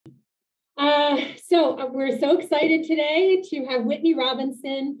We're so excited today to have Whitney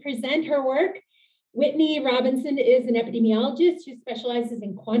Robinson present her work. Whitney Robinson is an epidemiologist who specializes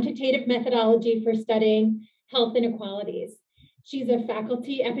in quantitative methodology for studying health inequalities. She's a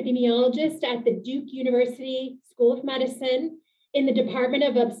faculty epidemiologist at the Duke University School of Medicine in the Department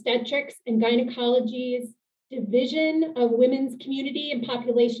of Obstetrics and Gynecology's Division of Women's Community and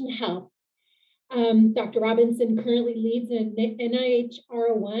Population Health. Dr. Robinson currently leads an NIH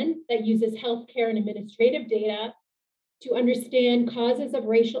R01 that uses healthcare and administrative data to understand causes of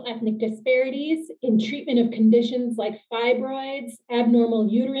racial ethnic disparities in treatment of conditions like fibroids, abnormal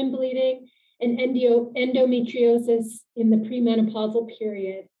uterine bleeding, and endometriosis in the premenopausal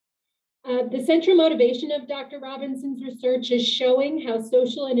period. The central motivation of Dr. Robinson's research is showing how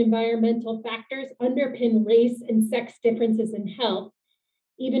social and environmental factors underpin race and sex differences in health,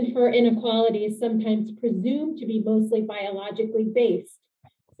 even for inequalities sometimes presumed to be mostly biologically based,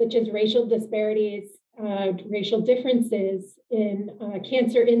 such as racial disparities, racial differences in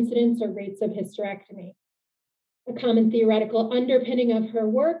cancer incidence or rates of hysterectomy. A common theoretical underpinning of her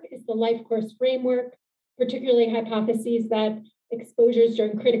work is the life course framework, particularly hypotheses that exposures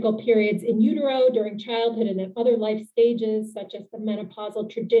during critical periods in utero, during childhood, and at other life stages, such as the menopausal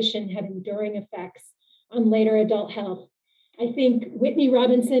tradition, have enduring effects on later adult health. I think Whitney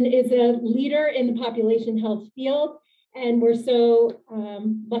Robinson is a leader in the population health field, and we're so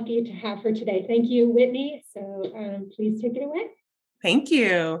lucky to have her today. Thank you, Whitney. So please take it away. Thank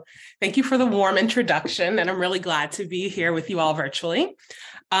you. Thank you for the warm introduction, and I'm really glad to be here with you all virtually.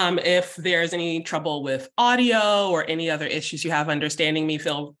 If there's any trouble with audio or any other issues you have understanding me,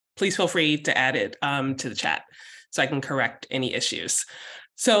 please feel free to add it to the chat so I can correct any issues.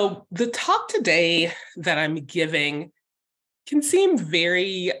 So the talk today that I'm giving can seem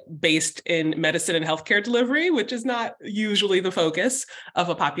very based in medicine and healthcare delivery, which is not usually the focus of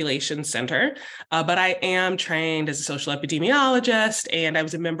a population center. But I am trained as a social epidemiologist, and I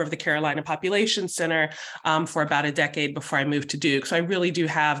was a member of the Carolina Population Center for about a decade before I moved to Duke. So I really do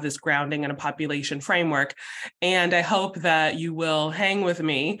have this grounding in a population framework. And I hope that you will hang with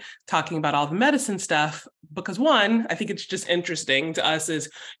me talking about all the medicine stuff, because one, I think it's just interesting to us as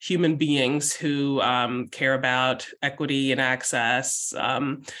human beings who care about equity and access.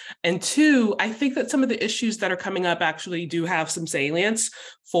 And two, I think that some of the issues that are coming up actually do have some salience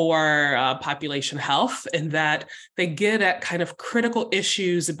for population health, in that they get at kind of critical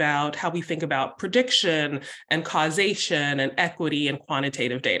issues about how we think about prediction and causation and equity and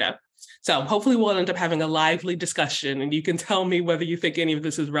quantitative data. So hopefully we'll end up having a lively discussion, and you can tell me whether you think any of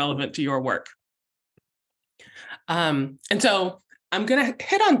this is relevant to your work. And so I'm going to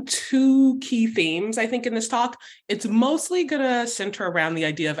hit on two key themes, I think, in this talk. It's mostly going to center around the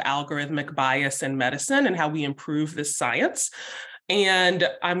idea of algorithmic bias in medicine and how we improve this science. And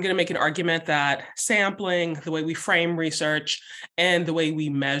I'm going to make an argument that sampling, the way we frame research, and the way we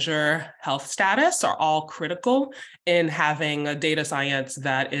measure health status are all critical in having a data science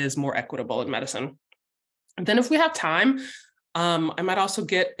that is more equitable in medicine. And then if we have time, I might also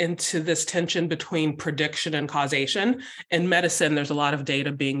get into this tension between prediction and causation. In medicine, there's a lot of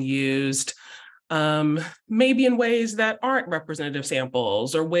data being used, maybe in ways that aren't representative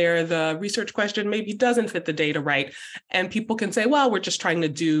samples, or where the research question maybe doesn't fit the data right. And people can say, well, we're just trying to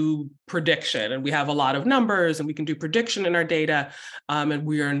do prediction, and we have a lot of numbers, and we can do prediction in our data, and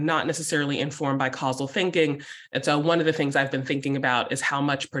we are not necessarily informed by causal thinking. And so one of the things I've been thinking about is how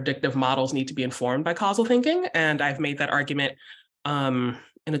much predictive models need to be informed by causal thinking. And I've made that argument in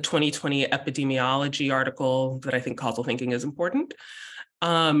a 2020 Epidemiology article that I think causal thinking is important.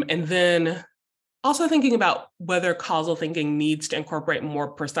 And then also thinking about whether causal thinking needs to incorporate more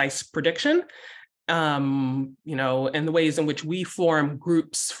precise prediction, and the ways in which we form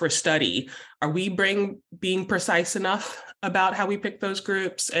groups for study. Are we being precise enough about how we pick those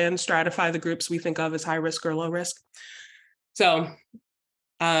groups and stratify the groups we think of as high risk or low risk? So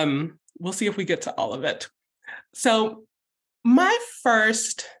we'll see if we get to all of it. So my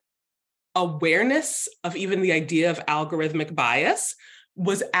first awareness of even the idea of algorithmic bias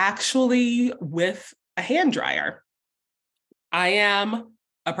was actually with a hand dryer. I am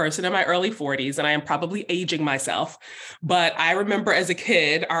a person in my early 40s, and I am probably aging myself, but I remember as a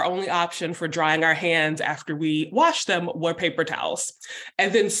kid, our only option for drying our hands after we washed them were paper towels.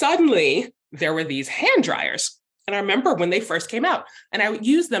 And then suddenly there were these hand dryers. And I remember when they first came out, and I would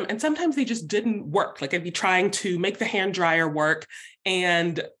use them, and sometimes they just didn't work. Like I'd be trying to make the hand dryer work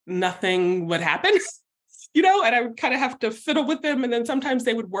and nothing would happen. And I would kind of have to fiddle with them, and then sometimes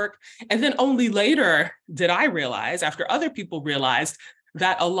they would work. And then only later did I realize, after other people realized,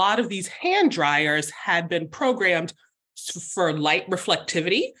 that a lot of these hand dryers had been programmed for light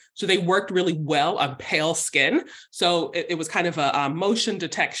reflectivity. So they worked really well on pale skin. So it was kind of a motion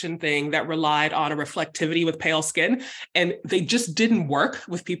detection thing that relied on a reflectivity with pale skin. And they just didn't work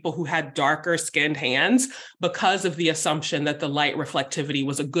with people who had darker skinned hands because of the assumption that the light reflectivity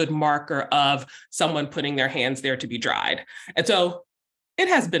was a good marker of someone putting their hands there to be dried. And so it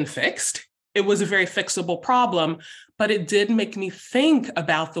has been fixed. It was a very fixable problem, but it did make me think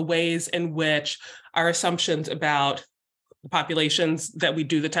about the ways in which our assumptions about the populations that we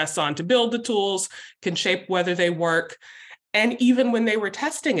do the tests on to build the tools can shape whether they work. And even when they were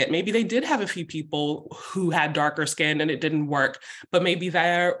testing it, maybe they did have a few people who had darker skin and it didn't work, but maybe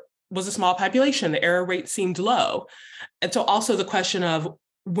there was a small population, the error rate seemed low. And so also the question of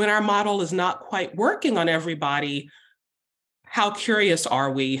when our model is not quite working on everybody, how curious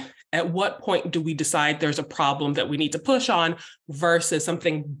are we? At what point do we decide there's a problem that we need to push on versus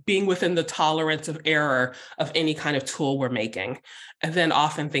something being within the tolerance of error of any kind of tool we're making? And then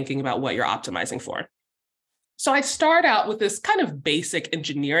often thinking about what you're optimizing for. So I start out with this kind of basic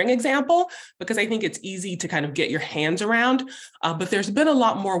engineering example because I think it's easy to kind of get your hands around, but there's been a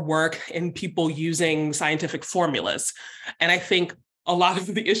lot more work in people using scientific formulas. And I think a lot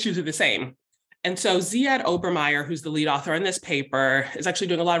of the issues are the same. And so Ziad Obermeyer, who's the lead author on this paper, is actually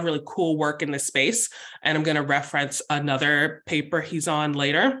doing a lot of really cool work in this space. And I'm going to reference another paper he's on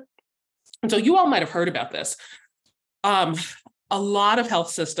later. And so you all might have heard about this. A lot of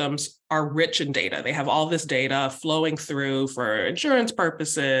health systems are rich in data. They have all this data flowing through for insurance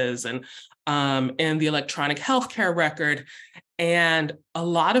purposes and the electronic healthcare record. And a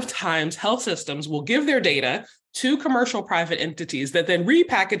lot of times health systems will give their data to commercial private entities that then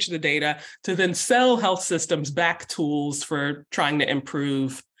repackage the data to then sell health systems back tools for trying to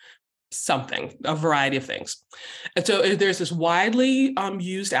improve something, a variety of things. And so there's this widely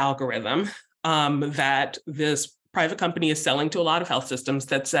used algorithm that this private company is selling to a lot of health systems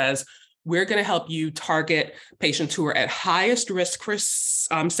that says, we're going to help you target patients who are at highest risk for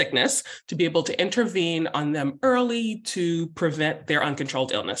sickness to be able to intervene on them early to prevent their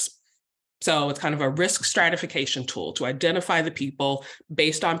uncontrolled illness. So it's kind of a risk stratification tool to identify the people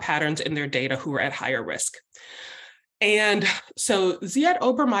based on patterns in their data who are at higher risk. And so Ziad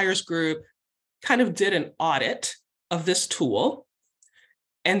Obermeyer's group kind of did an audit of this tool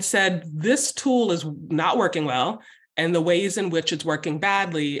and said, this tool is not working well, and the ways in which it's working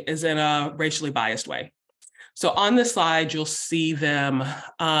badly is in a racially biased way. So on this slide, you'll see them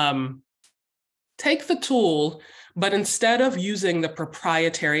take the tool, but instead of using the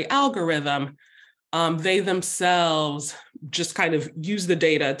proprietary algorithm, they themselves just kind of use the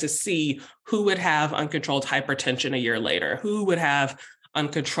data to see who would have uncontrolled hypertension a year later, who would have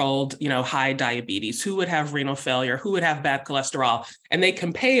uncontrolled, high diabetes, who would have renal failure, who would have bad cholesterol. And they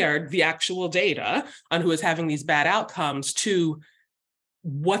compared the actual data on who was having these bad outcomes to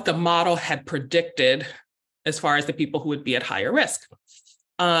what the model had predicted as far as the people who would be at higher risk.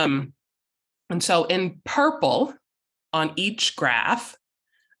 And so in purple on each graph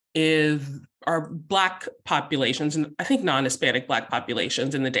are Black populations, and I think non-Hispanic Black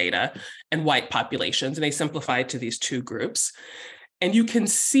populations in the data, and white populations, and they simplify it to these two groups. And you can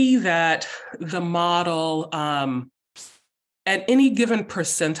see that the model, at any given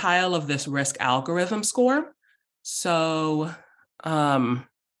percentile of this risk algorithm score, so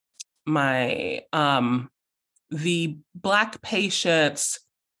the Black patients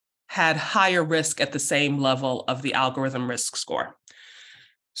had higher risk at the same level of the algorithm risk score.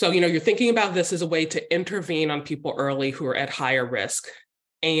 So, you're thinking about this as a way to intervene on people early who are at higher risk.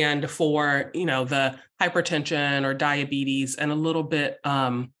 And for, the hypertension or diabetes and a little bit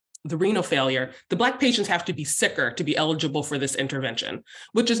the renal failure, the Black patients have to be sicker to be eligible for this intervention,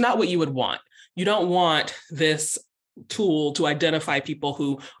 which is not what you would want. You don't want this tool to identify people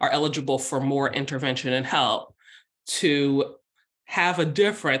who are eligible for more intervention and help to have a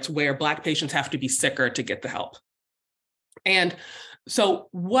difference where Black patients have to be sicker to get the help. And so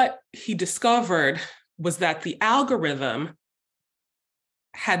what he discovered was that the algorithm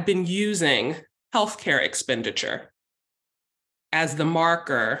had been using healthcare expenditure as the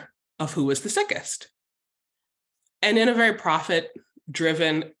marker of who was the sickest. And in a very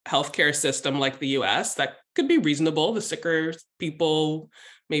profit-driven healthcare system like the US, that could be reasonable. The sicker people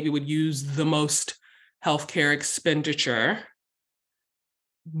maybe would use the most healthcare expenditure.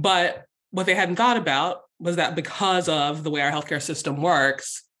 But what they hadn't thought about was that because of the way our healthcare system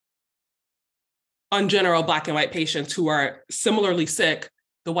works, on general, Black and white patients who are similarly sick,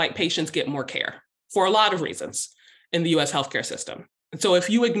 the white patients get more care for a lot of reasons in the US healthcare system. And so if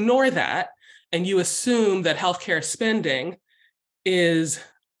you ignore that and you assume that healthcare spending is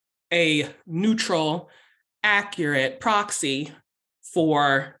a neutral accurate proxy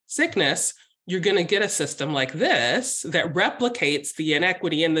for sickness, you're going to get a system like this that replicates the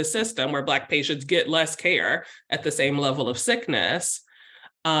inequity in the system where Black patients get less care at the same level of sickness.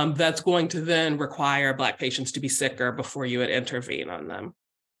 That's going to then require Black patients to be sicker before you would intervene on them.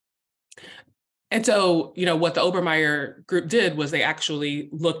 And so, what the Obermeyer group did was they actually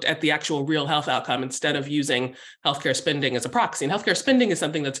looked at the actual real health outcome instead of using healthcare spending as a proxy. And healthcare spending is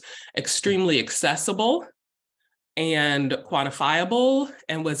something that's extremely accessible and quantifiable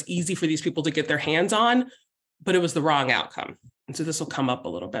and was easy for these people to get their hands on, but it was the wrong outcome. And so this will come up a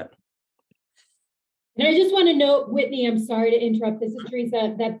little bit. And I just want to note, Whitney, I'm sorry to interrupt. This is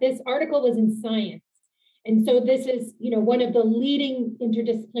Teresa, that this article was in Science. And so this is, one of the leading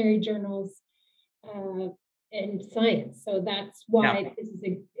interdisciplinary journals in science. So that's why this is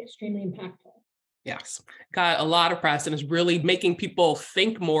extremely impactful. Yes. Got a lot of press and is really making people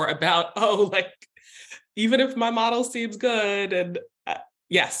think more about, even if my model seems good. And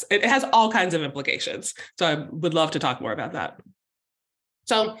yes, it has all kinds of implications. So I would love to talk more about that.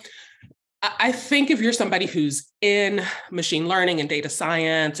 So I think if you're somebody who's in machine learning and data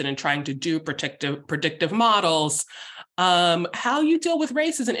science and in trying to do predictive models, how you deal with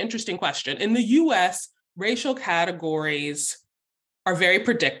race is an interesting question. In the US, racial categories are very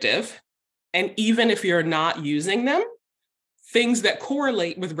predictive. And even if you're not using them, things that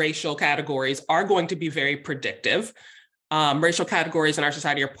correlate with racial categories are going to be very predictive. Racial categories in our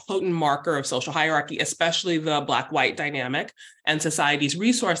society are a potent marker of social hierarchy, especially the Black-white dynamic and society's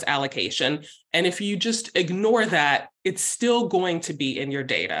resource allocation. And if you just ignore that, it's still going to be in your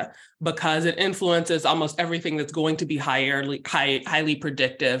data because it influences almost everything that's going to be highly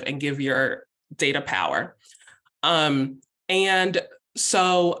predictive and give your data power. And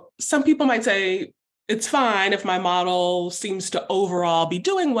so some people might say, it's fine if my model seems to overall be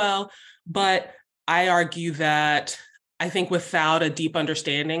doing well, but I argue that I think without a deep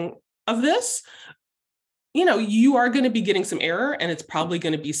understanding of this, you are going to be getting some error and it's probably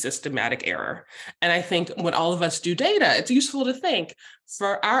going to be systematic error. And I think when all of us do data, it's useful to think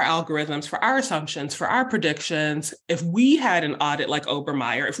for our algorithms, for our assumptions, for our predictions, if we had an audit like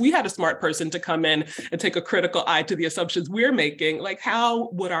Obermeyer, if we had a smart person to come in and take a critical eye to the assumptions we're making, how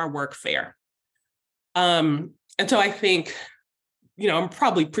would our work fare? And so I think, I'm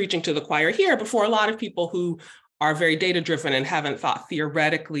probably preaching to the choir here, but for a lot of people who are very data-driven and haven't thought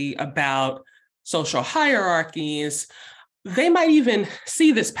theoretically about social hierarchies, they might even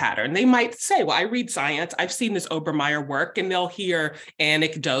see this pattern. They might say, well, I read science, I've seen this Obermeyer work, and they'll hear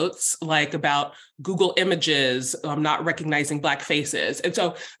anecdotes about Google images not recognizing Black faces. And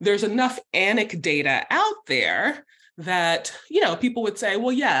so there's enough anecdata out there that, people would say,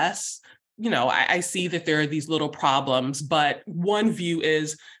 well, yes, I see that there are these little problems, but one view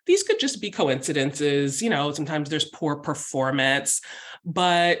is these could just be coincidences. Sometimes there's poor performance,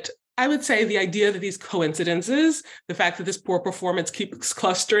 but I would say the idea that these coincidences, the fact that this poor performance keeps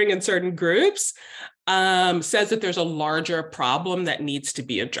clustering in certain groups, says that there's a larger problem that needs to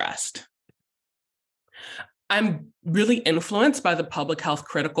be addressed. I'm really influenced by the public health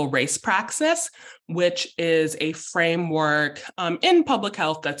critical race praxis, which is a framework in public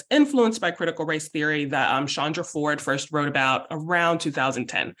health that's influenced by critical race theory that Chandra Ford first wrote about around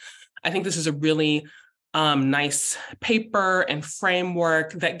 2010. I think this is a really nice paper and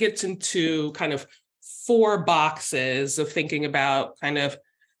framework that gets into kind of 4 boxes of thinking about kind of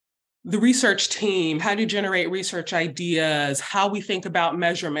the research team, how to generate research ideas, how we think about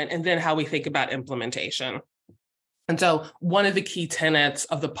measurement, and then how we think about implementation. And so one of the key tenets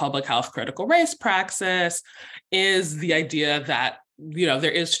of the public health critical race praxis is the idea that,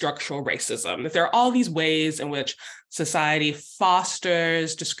 there is structural racism, that there are all these ways in which society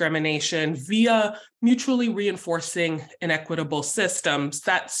fosters discrimination via mutually reinforcing inequitable systems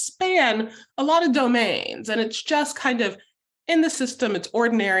that span a lot of domains. And it's just kind of in the system, it's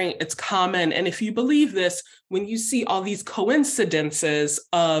ordinary, it's common. And if you believe this, when you see all these coincidences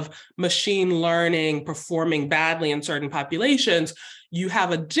of machine learning performing badly in certain populations, you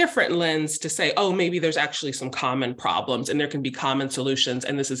have a different lens to say, oh, maybe there's actually some common problems and there can be common solutions.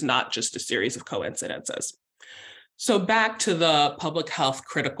 And this is not just a series of coincidences. So back to the public health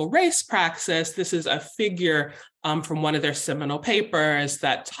critical race praxis, this is a figure from one of their seminal papers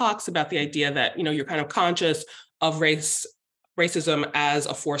that talks about the idea that, you're kind of conscious of racism as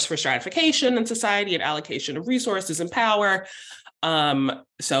a force for stratification in society and allocation of resources and power.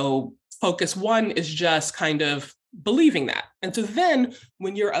 So focus 1 is just kind of believing that. And so then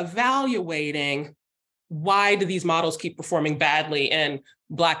when you're evaluating why do these models keep performing badly in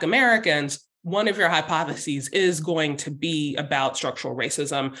Black Americans, one of your hypotheses is going to be about structural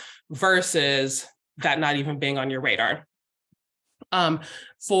racism versus that not even being on your radar.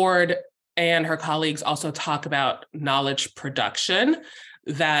 Ford and her colleagues also talk about knowledge production,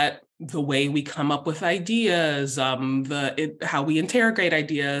 that the way we come up with ideas, how we interrogate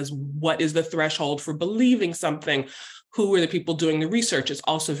ideas, what is the threshold for believing something, who are the people doing the research is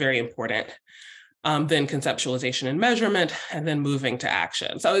also very important. Then conceptualization and measurement, and then moving to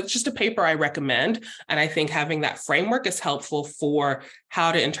action. So it's just a paper I recommend. And I think having that framework is helpful for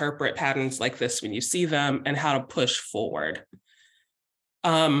how to interpret patterns like this when you see them and how to push forward.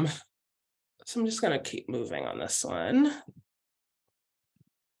 So I'm just going to keep moving on this one.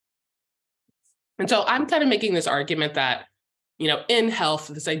 And so I'm kind of making this argument that, in health,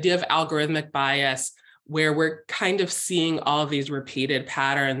 this idea of algorithmic bias, where we're kind of seeing all of these repeated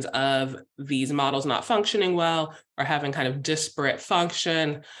patterns of these models not functioning well or having kind of disparate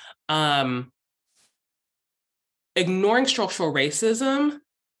function. Ignoring structural racism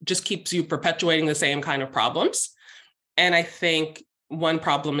just keeps you perpetuating the same kind of problems. And I think one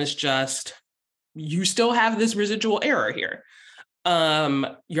problem is just, you still have this residual error here.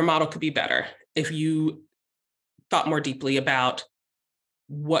 Your model could be better if you thought more deeply about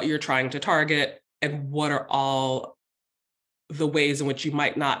what you're trying to target and what are all the ways in which you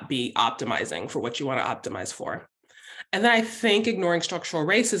might not be optimizing for what you want to optimize for. And then I think ignoring structural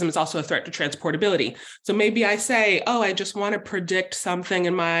racism is also a threat to transportability. So maybe I say, oh, I just want to predict something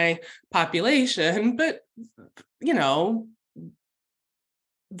in my population, but,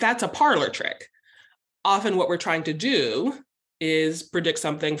 that's a parlor trick. Often what we're trying to do is predict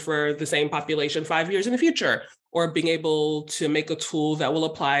something for the same population 5 years in the future, or being able to make a tool that will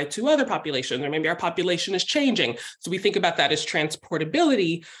apply to other populations, or maybe our population is changing. So we think about that as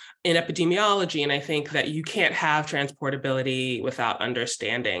transportability in epidemiology. And I think that you can't have transportability without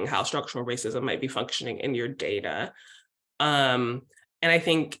understanding how structural racism might be functioning in your data. And I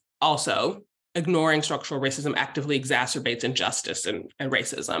think also ignoring structural racism actively exacerbates injustice and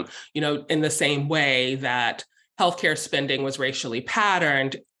racism, in the same way that healthcare spending was racially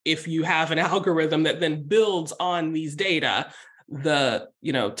patterned. If you have an algorithm that then builds on these data, the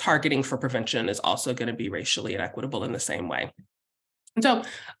targeting for prevention is also going to be racially inequitable in the same way. And so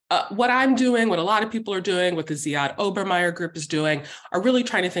what I'm doing, what a lot of people are doing, what the Ziad Obermeyer group is doing, are really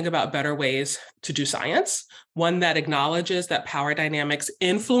trying to think about better ways to do science. One that acknowledges that power dynamics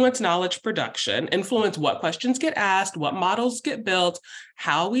influence knowledge production, influence what questions get asked, what models get built,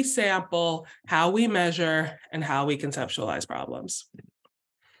 how we sample, how we measure, and how we conceptualize problems.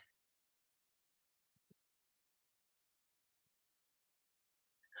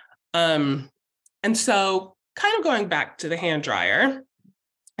 And so kind of going back to the hand dryer,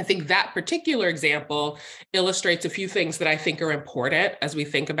 I think that particular example illustrates a few things that I think are important as we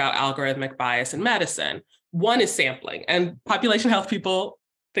think about algorithmic bias in medicine. One is sampling, and population health people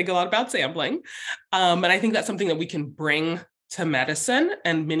think a lot about sampling. And I think that's something that we can bring to medicine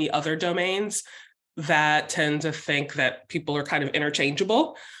and many other domains that tend to think that people are kind of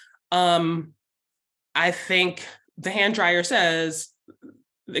interchangeable. I think the hand dryer says,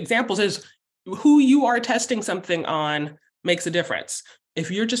 the example says, who you are testing something on makes a difference. If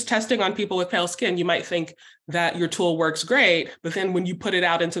you're just testing on people with pale skin, you might think that your tool works great, but then when you put it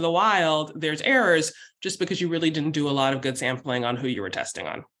out into the wild, there's errors just because you really didn't do a lot of good sampling on who you were testing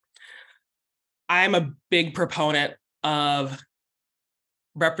on. I'm a big proponent of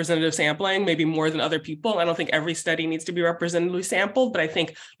representative sampling, maybe more than other people. I don't think every study needs to be representatively sampled, but I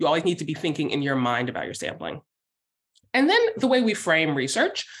think you always need to be thinking in your mind about your sampling. And then the way we frame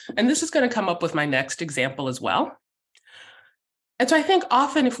research, and this is going to come up with my next example as well. And so I think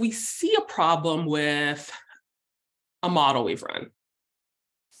often if we see a problem with a model we've run,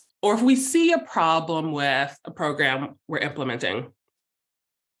 or if we see a problem with a program we're implementing,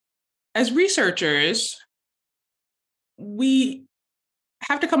 as researchers, we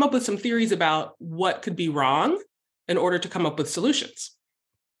have to come up with some theories about what could be wrong in order to come up with solutions.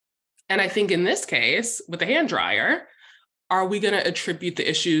 And I think in this case, with the hand dryer, are we going to attribute the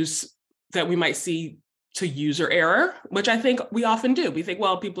issues that we might see to user error, which I think we often do. We think,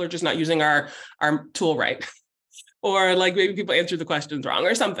 well, people are just not using our tool right, or like maybe people answered the questions wrong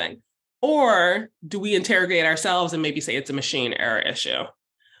or something. Or do we interrogate ourselves and maybe say it's a machine error issue?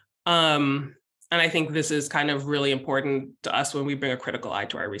 And I think this is kind of really important to us when we bring a critical eye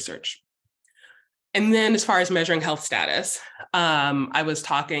to our research. And then as far as measuring health status, I was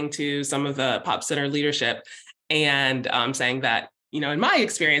talking to some of the Pop Center leadership and saying that, in my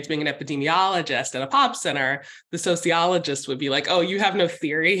experience being an epidemiologist at a Pop Center, the sociologist would be like, oh, you have no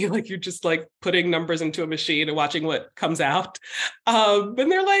theory. Like you're just like putting numbers into a machine and watching what comes out. And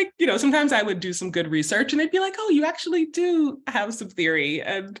they're like, sometimes I would do some good research and they'd be like, oh, you actually do have some theory.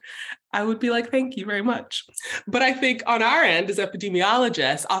 And I would be like, thank you very much. But I think on our end as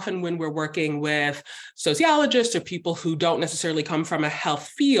epidemiologists, often when we're working with sociologists or people who don't necessarily come from a health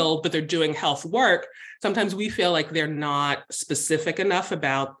field, but they're doing health work, sometimes we feel like they're not specific enough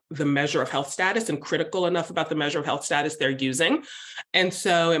about the measure of health status and critical enough about the measure of health status they're using. And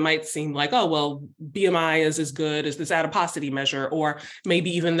so it might seem like, oh, well, BMI is as good as this adiposity measure, or maybe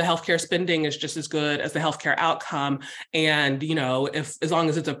even the healthcare spending is just as good as the healthcare outcome. And, if as long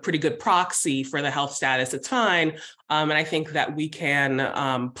as it's a pretty good proxy for the health status, it's fine. And I think that we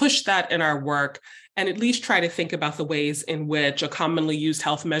can push that in our work and at least try to think about the ways in which a commonly used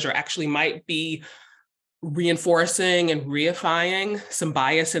health measure actually might be reinforcing and reifying some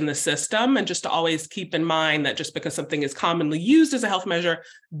bias in the system, and just to always keep in mind that just because something is commonly used as a health measure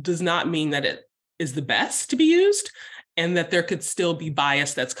does not mean that it is the best to be used, and that there could still be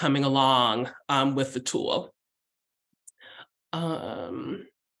bias that's coming along with the tool.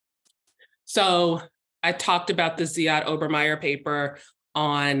 So I talked about the Ziad Obermeyer paper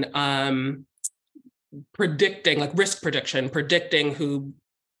on predicting, like risk prediction, predicting who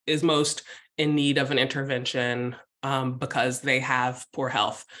is most in need of an intervention because they have poor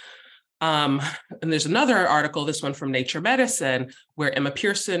health. And there's another article, this one from Nature Medicine, where Emma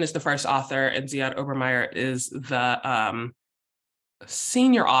Pearson is the first author and Ziad Obermeyer is the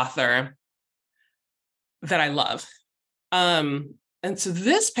senior author, that I love. And so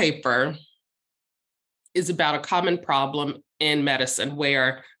this paper is about a common problem in medicine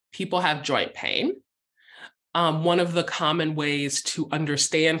where people have joint pain. One of the common ways to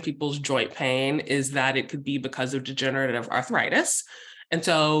understand people's joint pain is that it could be because of degenerative arthritis. And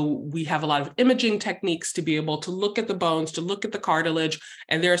so we have a lot of imaging techniques to be able to look at the bones, to look at the cartilage,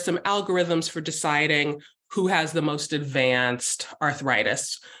 and there are some algorithms for deciding who has the most advanced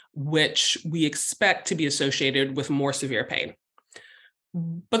arthritis, which we expect to be associated with more severe pain.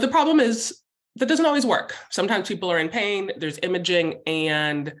 But the problem is that doesn't always work. Sometimes people are in pain, there's imaging,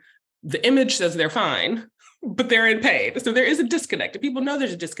 and the image says they're fine, but they're in pain. So there is a disconnect. And people know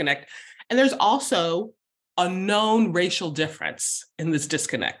there's a disconnect. And there's also a known racial difference in this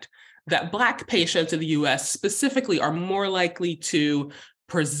disconnect, that Black patients in the US specifically are more likely to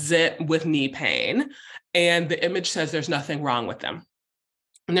present with knee pain, and the image says there's nothing wrong with them.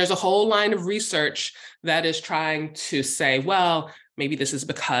 And there's a whole line of research that is trying to say, well, maybe this is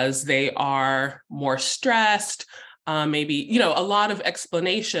because they are more stressed. Maybe, a lot of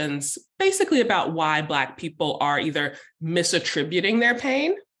explanations basically about why Black people are either misattributing their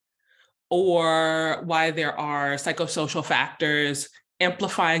pain or why there are psychosocial factors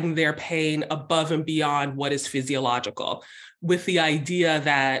amplifying their pain above and beyond what is physiological, with the idea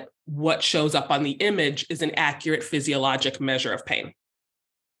that what shows up on the image is an accurate physiologic measure of pain.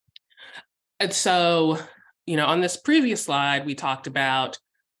 And so, on this previous slide, we talked about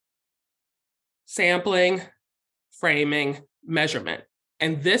sampling, framing, measurement.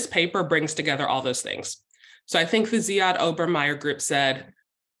 And this paper brings together all those things. So I think the Ziad Obermeyer group said,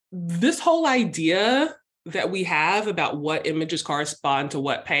 this whole idea that we have about what images correspond to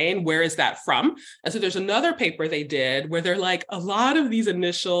what pain, where is that from? And so there's another paper they did where they're like, a lot of these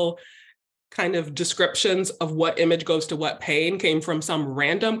initial kind of descriptions of what image goes to what pain came from some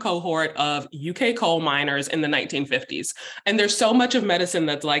random cohort of UK coal miners in the 1950s. And there's so much of medicine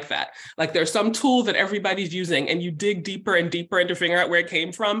that's like that. Like there's some tool that everybody's using and you dig deeper and deeper in to figure out where it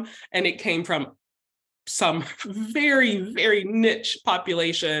came from. And it came from some very, very niche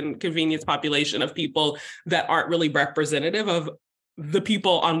population, convenience population of people that aren't really representative of the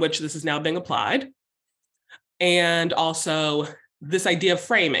people on which this is now being applied. And also this idea of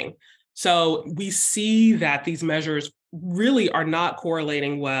framing. So we see that these measures really are not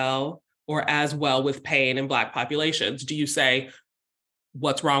correlating well or as well with pain in Black populations. Do you say,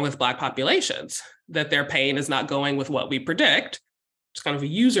 what's wrong with Black populations? That their pain is not going with what we predict? It's kind of a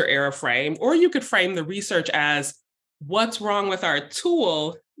user error frame. Or you could frame the research as, what's wrong with our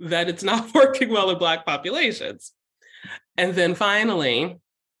tool that it's not working well with Black populations? And then finally,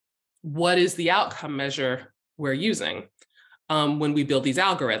 what is the outcome measure we're using? When we build these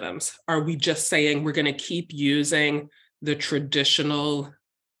algorithms? Are we just saying we're going to keep using the traditional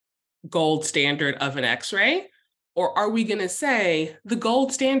gold standard of an X-ray? Or are we going to say the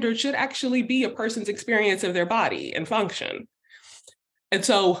gold standard should actually be a person's experience of their body and function? And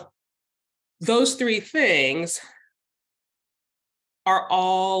so those three things are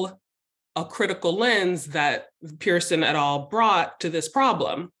all a critical lens that Pearson et al. Brought to this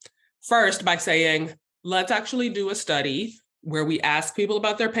problem. First, by saying, let's actually do a study where we ask people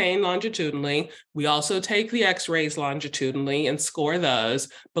about their pain longitudinally. We also take the X-rays longitudinally and score those,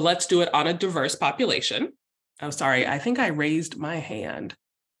 but let's do it on a diverse population. Oh, sorry, I think I raised my hand.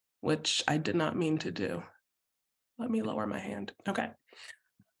 which I did not mean to do. Let me lower my hand. Okay.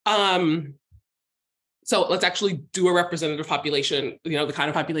 So let's actually do a representative population, the kind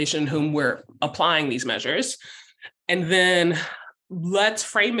of population whom we're applying these measures. And then let's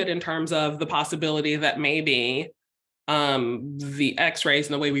frame it in terms of the possibility that maybe the X-rays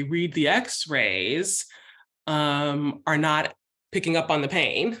and the way we read the X-rays are not picking up on the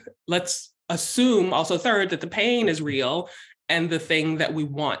pain. Let's assume also third that the pain is real and the thing that we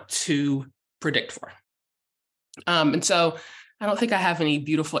want to predict for. And so I don't think I have any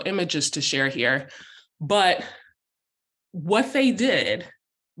beautiful images to share here, but what they did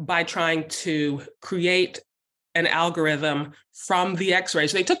by trying to create an algorithm from the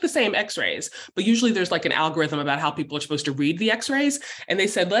X-rays, they took the same X-rays, but usually there's like an algorithm about how people are supposed to read the X-rays. And they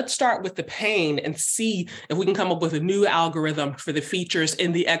said, let's start with the pain and see if we can come up with a new algorithm for the features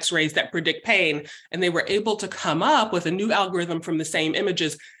in the X-rays that predict pain. And they were able to come up with a new algorithm from the same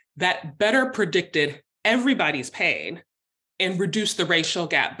images that better predicted everybody's pain and reduced the racial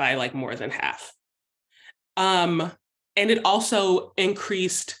gap by like more than half. And it also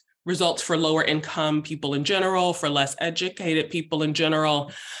increased results for lower income people in general, for less educated people in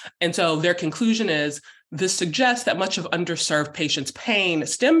general. And so their conclusion is this suggests that much of underserved patients' pain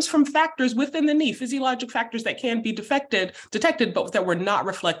stems from factors within the knee, physiologic factors that can be detected, but that were not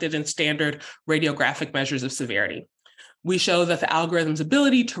reflected in standard radiographic measures of severity. We show that the algorithm's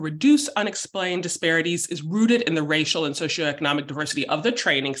ability to reduce unexplained disparities is rooted in the racial and socioeconomic diversity of the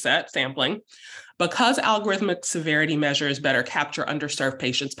training set sampling. Because algorithmic severity measures better capture underserved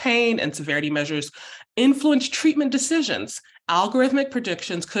patients' pain and severity measures influence treatment decisions, algorithmic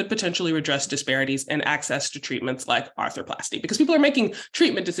predictions could potentially redress disparities in access to treatments like arthroplasty, because people are making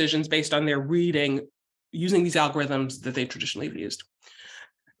treatment decisions based on their reading using these algorithms that they traditionally have used.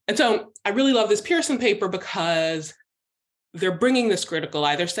 And so I really love this Pearson paper because they're bringing this critical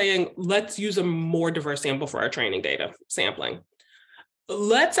eye. They're saying, let's use a more diverse sample for our training data sampling.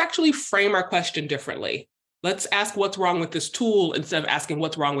 Let's actually frame our question differently. Let's ask what's wrong with this tool instead of asking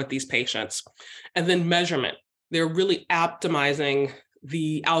what's wrong with these patients. And then measurement. They're really optimizing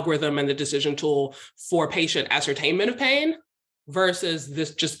the algorithm and the decision tool for patient ascertainment of pain versus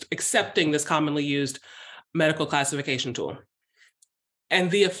this just accepting this commonly used medical classification tool. And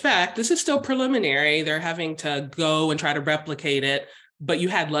the effect, this is still preliminary. They're having to go and try to replicate it, but you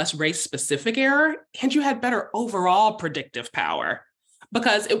had less race-specific error and you had better overall predictive power.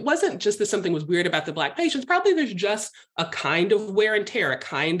 Because it wasn't just that something was weird about the Black patients. Probably there's just a kind of wear and tear, a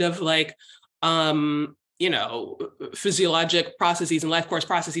kind of like, physiologic processes and life course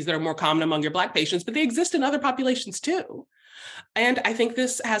processes that are more common among your Black patients, but they exist in other populations too. And I think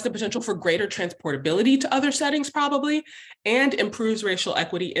this has the potential for greater transportability to other settings probably, and improves racial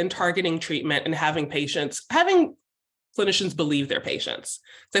equity in targeting treatment and having clinicians believe their patients.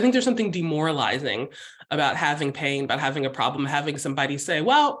 So I think there's something demoralizing about having pain, about having a problem, having somebody say,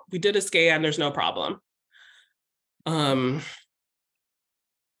 well, we did a scan, there's no problem. And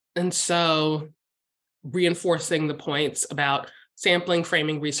so reinforcing the points about sampling,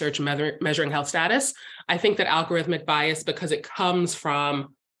 framing research, and measuring health status, I think that algorithmic bias, because it comes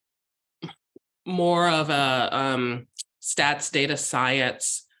from more of a stats data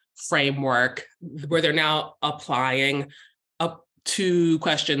science framework where they're now applying up to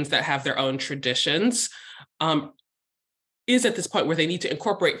questions that have their own traditions, is at this point where they need to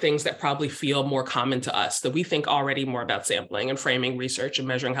incorporate things that probably feel more common to us, that we think already more about sampling and framing research and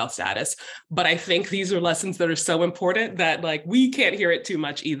measuring health status. But I think these are lessons that are so important that like we can't hear it too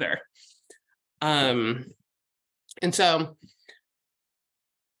much either. And so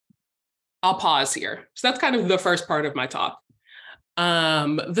I'll pause here. So that's kind of the first part of my talk.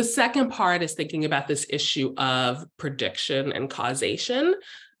 The second part is thinking about this issue of prediction and causation,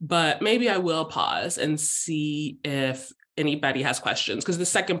 but maybe I will pause and see if anybody has questions, because the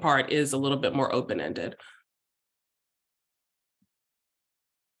second part is a little bit more open-ended.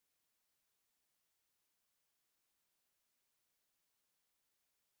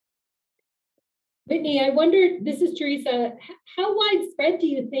 Whitney, I wondered, this is Teresa, how widespread do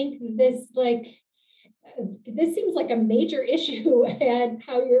you think this, this seems like a major issue and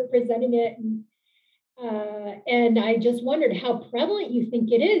how you're presenting it. And I just wondered how prevalent you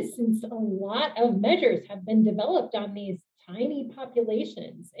think it is, since a lot of measures have been developed on these tiny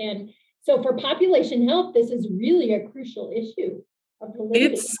populations. And so for population health, this is really a crucial issue of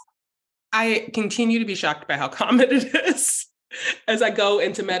validity. I continue to be shocked by how common it is as I go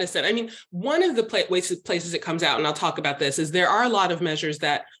into medicine. I mean, one of the places it comes out, and I'll talk about this, is there are a lot of measures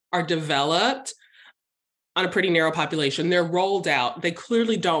that are developed on a pretty narrow population. They're rolled out. They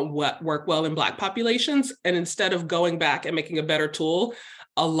clearly don't work well in Black populations. And instead of going back and making a better tool,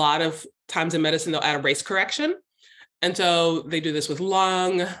 a lot of times in medicine, they'll add a race correction. And so they do this with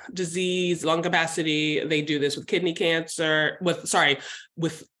lung disease, lung capacity. They do this with kidney cancer, with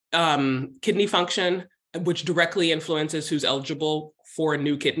kidney function, which directly influences who's eligible for a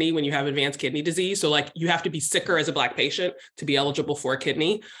new kidney when you have advanced kidney disease. So like you have to be sicker as a Black patient to be eligible for a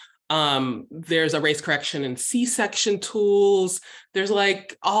kidney. There's a race correction in C-section tools. There's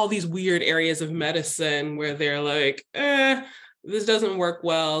like all these weird areas of medicine where they're like, this doesn't work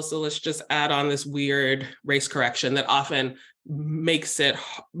well, so let's just add on this weird race correction that often makes it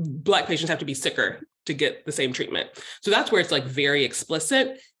Black patients have to be sicker to get the same treatment. So that's where it's like very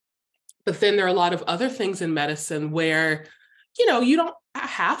explicit. But then there are a lot of other things in medicine where, you know, you don't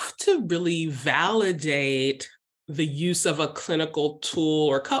have to really validate the use of a clinical tool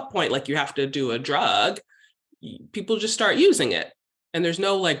or cut point like you have to do a drug. People just start using it. And there's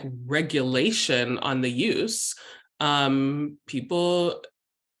no like regulation on the use. People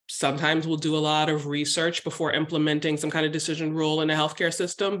sometimes will do a lot of research before implementing some kind of decision rule in a healthcare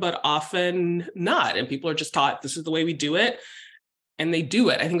system, but often not. And people are just taught this is the way we do it. And they do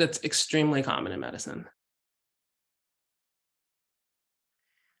it. I think that's extremely common in medicine.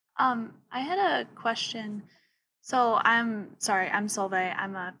 I had a question. So I'm Solveig.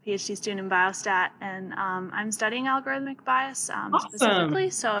 I'm a PhD student in biostat, and I'm studying algorithmic bias specifically.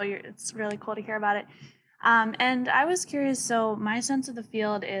 So it's really cool to hear about it. And I was curious. So my sense of the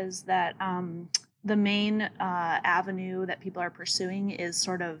field is that the main avenue that people are pursuing is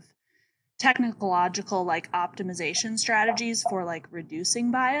sort of technological like optimization strategies for like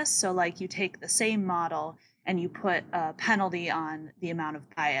reducing bias. So like you take the same model and you put a penalty on the amount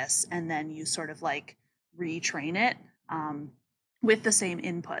of bias, and then you sort of like retrain it with the same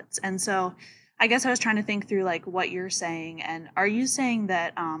inputs. And so I guess I was trying to think through like what you're saying. And are you saying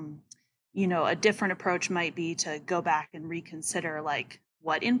that, you know, a different approach might be to go back and reconsider like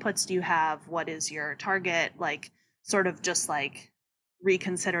what inputs do you have? What is your target? Like sort of just like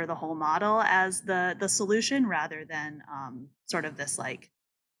reconsider the whole model as the solution rather than sort of this like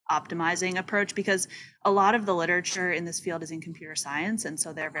optimizing approach, because a lot of the literature in this field is in computer science, and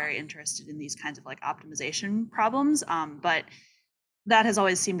so they're very interested in these kinds of like optimization problems, but that has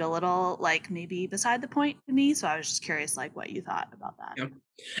always seemed a little like maybe beside the point to me. So I was just curious like what you thought about that. Yeah.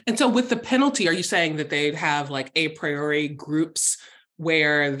 And so with the penalty, are you saying that they'd have like a priori groups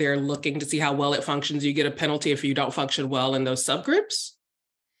where they're looking to see how well it functions? You get a penalty if you don't function well in those subgroups?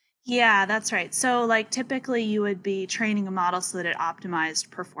 Yeah, that's right. So like typically you would be training a model so that it optimized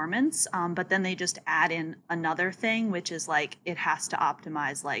performance, but then they just add in another thing, which is like it has to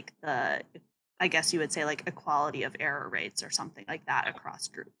optimize like I guess you would say like equality of error rates or something like that across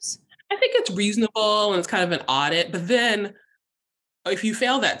groups. I think it's reasonable and it's kind of an audit, but then if you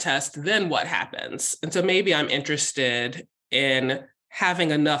fail that test, then what happens? And so maybe I'm interested in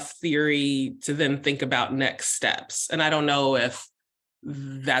having enough theory to then think about next steps. And I don't know if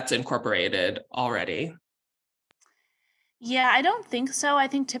that's incorporated already. Yeah, I don't think so. I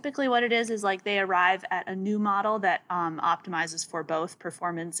think typically what it is like they arrive at a new model that optimizes for both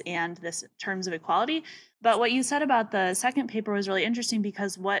performance and this terms of equality. But what you said about the second paper was really interesting,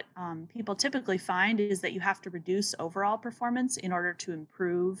 because what people typically find is that you have to reduce overall performance in order to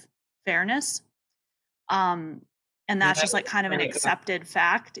improve fairness. And that's just like kind of an accepted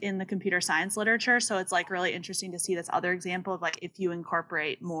fact in the computer science literature. So it's like really interesting to see this other example of like if you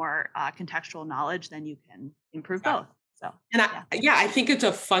incorporate more contextual knowledge, then you can improve both. So, and I think it's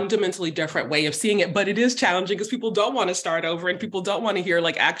a fundamentally different way of seeing it, but it is challenging because people don't want to start over and people don't want to hear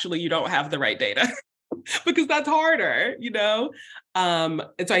like, actually, you don't have the right data because that's harder, you know? And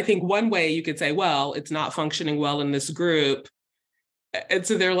so I think one way you could say, well, it's not functioning well in this group. And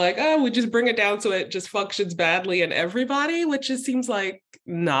so they're like, oh, we just bring it down so it just functions badly in everybody, which just seems like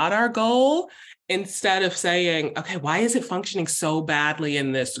not our goal. Instead of saying, okay, why is it functioning so badly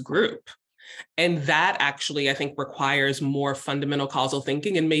in this group? And that actually, I think, requires more fundamental causal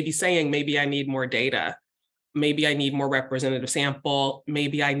thinking and maybe saying, maybe I need more data. Maybe I need more representative sample.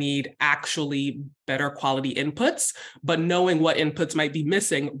 Maybe I need actually better quality inputs, but knowing what inputs might be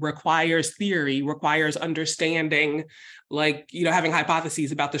missing requires theory, requires understanding, like, you know, having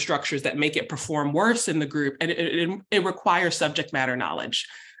hypotheses about the structures that make it perform worse in the group. And it requires subject matter knowledge.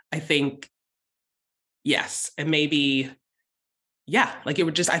 I think, yes. And maybe, yeah, like it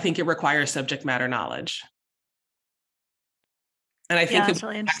would just, I think it requires subject matter knowledge. And I think that's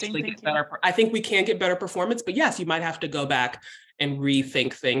really interesting. Get better. I think we can get better performance, but yes, you might have to go back and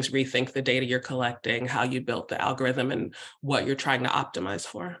rethink things, rethink the data you're collecting, how you built the algorithm and what you're trying to optimize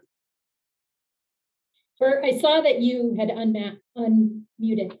for. I saw that you had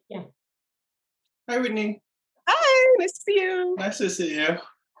unmuted. Yeah. Hi, Whitney. Hi, nice to see you. Nice to see you.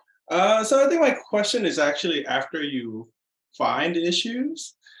 So I think my question is actually after you find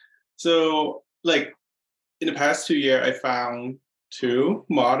issues. So like in the past 2 years, I found two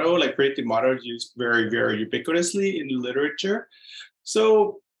model, like predictive models used very, very ubiquitously in literature.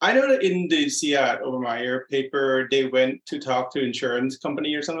 So I know that in the Siad Obermeyer paper, they went to talk to insurance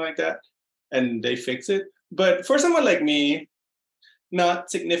company or something like that, and they fix it. But for someone like me, not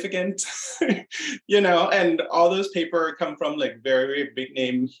significant, and all those paper come from like very, very big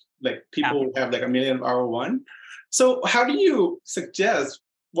name, like people who have like a million R1. So how do you suggest,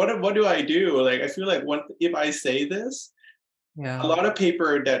 what do I do? Like, I feel like if I say this, a lot of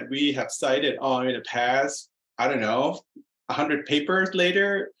paper that we have cited on in the past, I don't know, 100 papers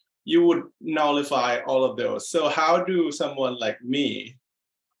later, you would nullify all of those. So how do someone like me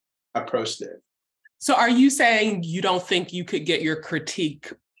approach this? So are you saying you don't think you could get your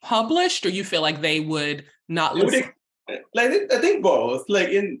critique published, or you feel like they would not listen? I think both.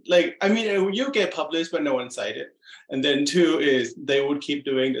 You get published, but no one cited. And then two is they would keep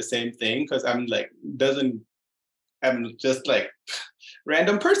doing the same thing because I'm just like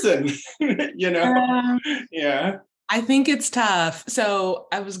random person, Yeah. I think it's tough. So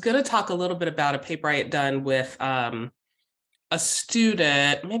I was going to talk a little bit about a paper I had done with a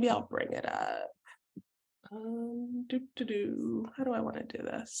student. Maybe I'll bring it up. How do I want to do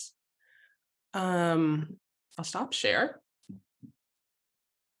this? I'll stop share.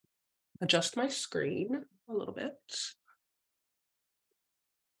 Adjust my screen a little bit.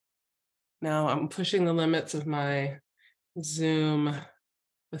 Now I'm pushing the limits of my Zoom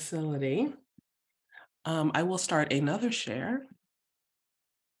facility. I will start another share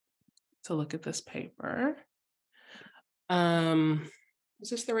to look at this paper. Is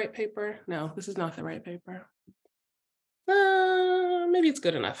this the right paper? No, this is not the right paper. Maybe it's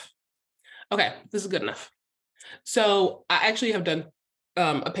good enough. Okay, this is good enough. So I actually have done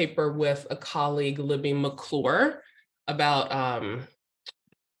a paper with a colleague, Libby McClure, about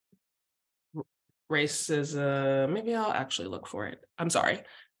racism. Maybe I'll actually look for it. I'm sorry.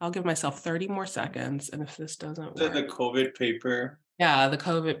 I'll give myself 30 more seconds. And if this doesn't work. The COVID paper. Yeah, the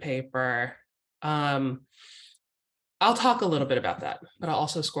COVID paper. I'll talk a little bit about that, but I'll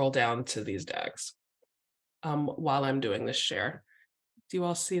also scroll down to these DAGs while I'm doing this share. Do you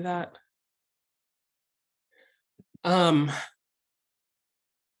all see that? And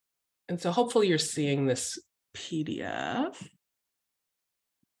so hopefully you're seeing this PDF.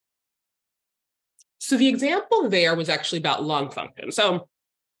 So the example there was actually about lung function. So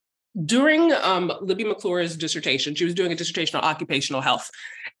during Libby McClure's dissertation, she was doing a dissertation on occupational health.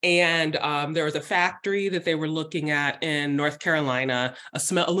 And there was a factory that they were looking at in North Carolina,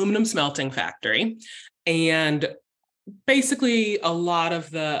 aluminum smelting factory. And basically a lot of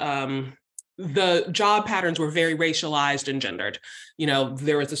the job patterns were very racialized and gendered.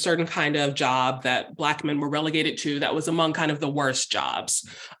 There was a certain kind of job that Black men were relegated to that was among kind of the worst jobs.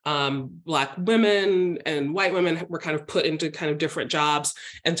 Black women and white women were kind of put into kind of different jobs.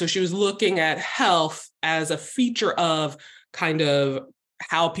 And so she was looking at health as a feature of kind of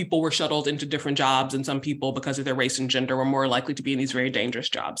how people were shuttled into different jobs. And some people, because of their race and gender, were more likely to be in these very dangerous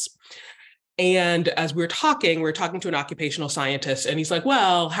jobs. And as we were talking to an occupational scientist, and he's like,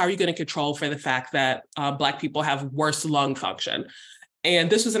 well, how are you going to control for the fact that Black people have worse lung function? And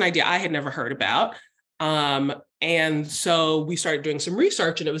this was an idea I had never heard about. And so we started doing some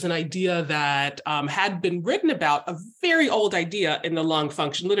research, and it was an idea that had been written about, a very old idea in the lung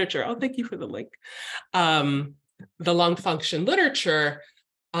function literature. Oh, thank you for the link. The lung function literature,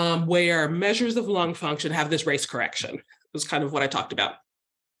 where measures of lung function have this race correction. It was kind of what I talked about.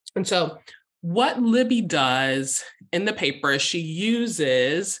 And so what Libby does in the paper is she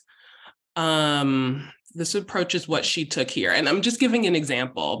uses, this approach is what she took here. And I'm just giving an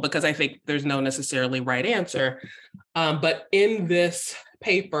example because I think there's no necessarily right answer. But in this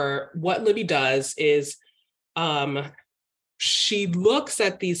paper, what Libby does is she looks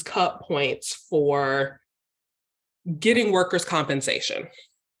at these cut points for getting workers' compensation.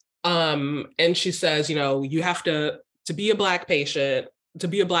 And she says, you have to be a Black patient, to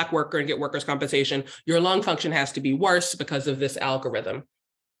be a Black worker and get workers' compensation, your lung function has to be worse because of this algorithm.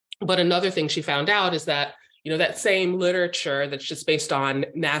 But another thing she found out is that, that same literature that's just based on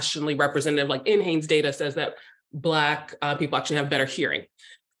nationally representative, like NHANES data, says that Black people actually have better hearing.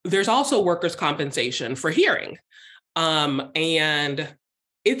 There's also workers' compensation for hearing, and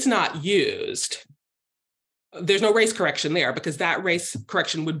it's not used. There's no race correction there because that race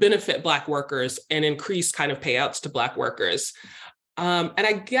correction would benefit Black workers and increase kind of payouts to Black workers. And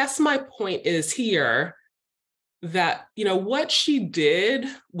I guess my point is here, that, what she did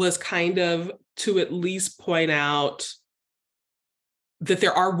was kind of to at least point out that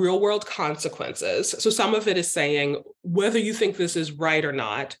there are real world consequences. So some of it is saying, whether you think this is right or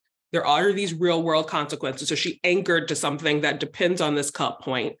not, there are these real world consequences. So she anchored to something that depends on this cut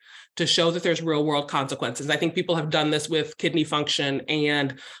point to show that there's real world consequences. I think people have done this with kidney function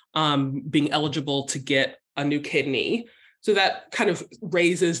and being eligible to get a new kidney. So that kind of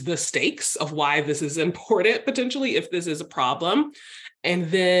raises the stakes of why this is important, potentially, if this is a problem. And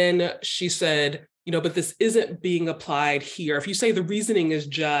then she said, but this isn't being applied here. If you say the reasoning is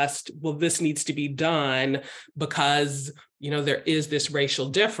just, well, this needs to be done because, there is this racial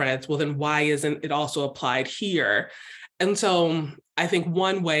difference, well, then why isn't it also applied here? And so I think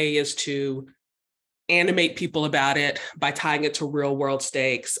one way is to animate people about it by tying it to real world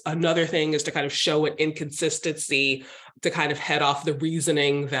stakes. Another thing is to kind of show an inconsistency to kind of head off the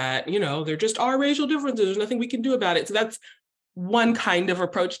reasoning that, there just are racial differences. There's nothing we can do about it. So that's one kind of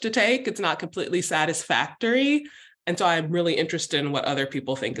approach to take. It's not completely satisfactory. And so I'm really interested in what other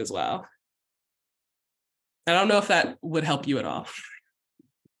people think as well. I don't know if that would help you at all.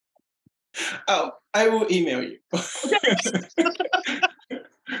 Oh, I will email you.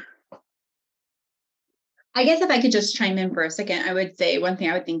 I guess if I could just chime in for a second, I would say one thing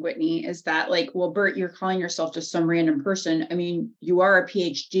I would think, Whitney, is that well, Bert, you're calling yourself just some random person. I mean, you are a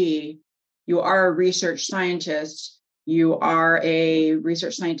PhD, you are a research scientist, you are a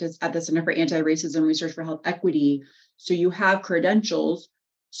research scientist at the Center for Anti-Racism Research for Health Equity. So you have credentials.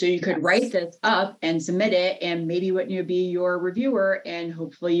 So you could write this up and submit it, and maybe Whitney would be your reviewer, and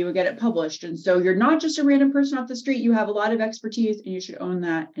hopefully you would get it published. And so you're not just a random person off the street. You have a lot of expertise, and you should own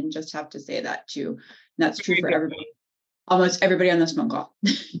that and just have to say that too. And that's true for everybody, almost everybody on this phone call.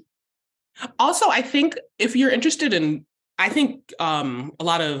 Also, I think if you're interested in, a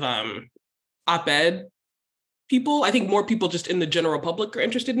lot of op-ed people, I think more people just in the general public are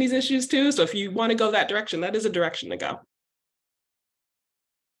interested in these issues too. So if you want to go that direction, that is a direction to go.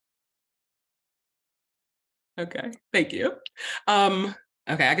 Okay, thank you. Okay,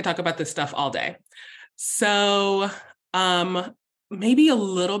 I could talk about this stuff all day. So maybe a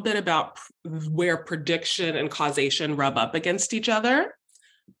little bit about where prediction and causation rub up against each other.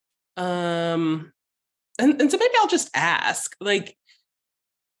 And so maybe I'll just ask,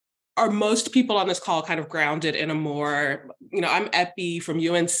 are most people on this call kind of grounded in a more, I'm Epi from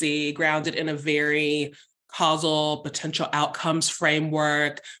UNC, grounded in a very causal potential outcomes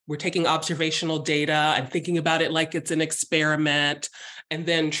framework. We're taking observational data and thinking about it like it's an experiment, and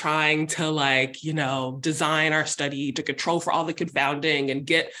then trying to design our study to control for all the confounding and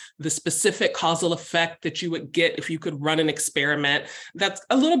get the specific causal effect that you would get if you could run an experiment. That's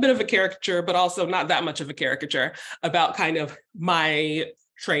a little bit of a caricature, but also not that much of a caricature about kind of my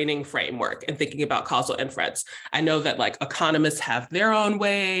training framework and thinking about causal inference. I know that economists have their own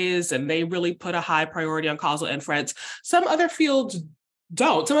ways and they really put a high priority on causal inference. Some other fields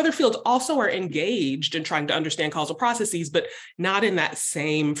don't. Some other fields also are engaged in trying to understand causal processes, but not in that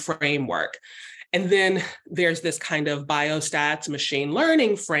same framework. And then there's this kind of biostats machine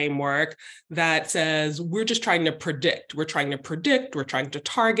learning framework that says we're just trying to predict. We're trying to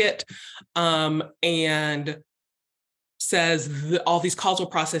target, and says all these causal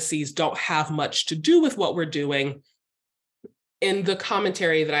processes don't have much to do with what we're doing. In the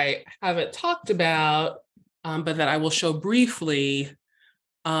commentary that I haven't talked about, but that I will show briefly,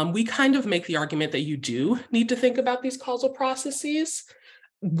 we kind of make the argument that you do need to think about these causal processes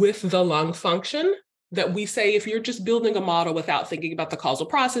with the lung function, that we say if you're just building a model without thinking about the causal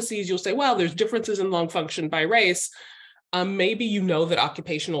processes, you'll say, well, there's differences in lung function by race. Maybe that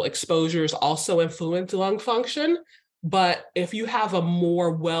occupational exposures also influence lung function. But if you have a more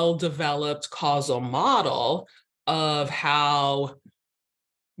well-developed causal model of how,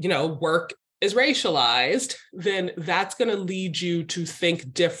 work is racialized, then that's going to lead you to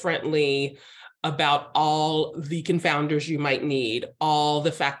think differently about all the confounders you might need, all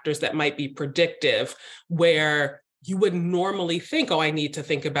the factors that might be predictive, where you wouldn't normally think, I need to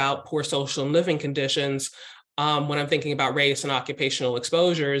think about poor social and living conditions when I'm thinking about race and occupational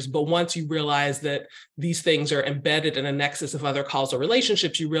exposures. But once you realize that these things are embedded in a nexus of other causal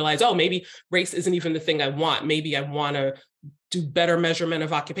relationships, you realize, maybe race isn't even the thing I want. Maybe I want to do better measurement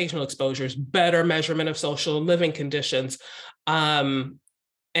of occupational exposures, better measurement of social and living conditions.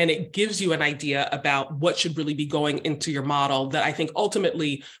 And it gives you an idea about what should really be going into your model that I think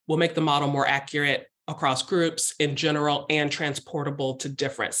ultimately will make the model more accurate across groups in general and transportable to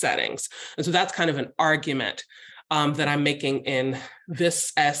different settings. And so that's kind of an argument that I'm making in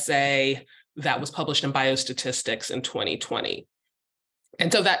this essay that was published in Biostatistics in 2020.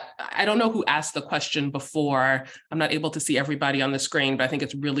 And so that, I don't know who asked the question before. I'm not able to see everybody on the screen, but I think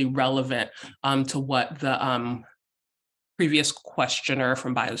it's really relevant to what the previous questioner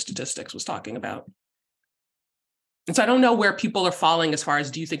from biostatistics was talking about. And so I don't know where people are falling as far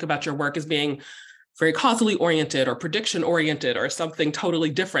as, do you think about your work as being very causally oriented or prediction oriented or something totally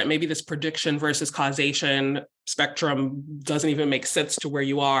different? Maybe this prediction versus causation spectrum doesn't even make sense to where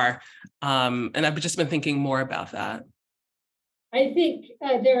you are. And I've just been thinking more about that. I think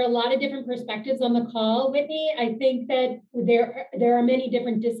there are a lot of different perspectives on the call, Whitney. I think that there are many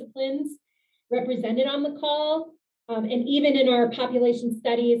different disciplines represented on the call. And even in our population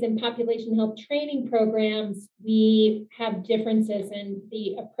studies and population health training programs, we have differences in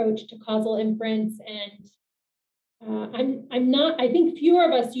the approach to causal inference. And I think fewer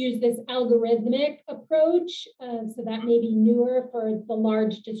of us use this algorithmic approach. So that may be newer for the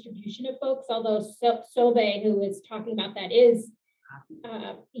large distribution of folks, although Solveig, who was talking about that, is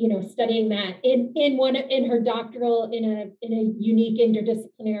studying that in her doctoral, in a unique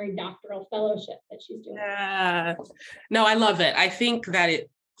interdisciplinary doctoral fellowship that she's doing. Yeah. No, I love it. I think that it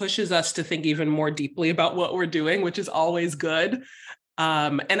pushes us to think even more deeply about what we're doing, which is always good.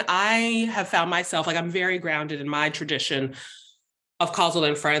 And I have found myself, like, I'm very grounded in my tradition of causal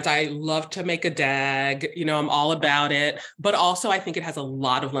inference. I love to make a DAG, I'm all about it, but also I think it has a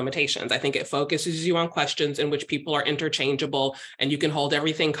lot of limitations. I think it focuses you on questions in which people are interchangeable and you can hold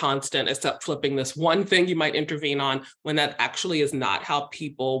everything constant except flipping this one thing you might intervene on, when that actually is not how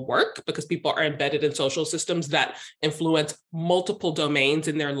people work, because people are embedded in social systems that influence multiple domains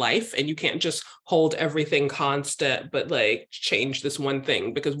in their life. And you can't just hold everything constant, but like change this one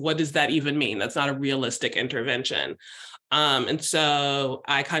thing, because what does that even mean? That's not a realistic intervention. And so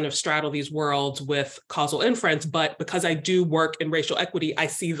I kind of straddle these worlds with causal inference, but because I do work in racial equity, I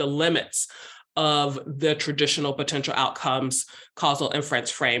see the limits of the traditional potential outcomes causal inference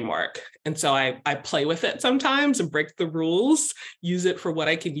framework. And so I play with it sometimes and break the rules, use it for what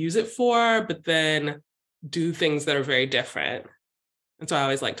I can use it for, but then do things that are very different. And so I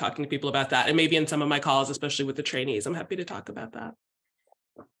always like talking to people about that. And maybe in some of my calls, especially with the trainees, I'm happy to talk about that.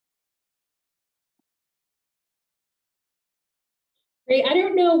 Great. I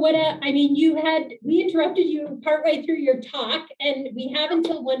don't know what, we interrupted you partway through your talk, and we have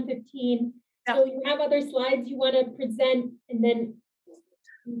until 1:15. So you have other slides you want to present, and then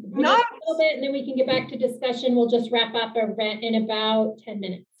a little bit, and then we can get back to discussion. We'll just wrap up in about 10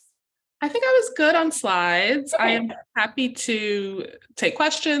 minutes. I think I was good on slides. Okay. I am happy to take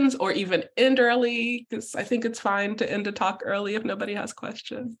questions or even end early, because I think it's fine to end a talk early if nobody has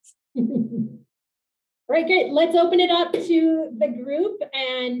questions. Right, great. Let's open it up to the group,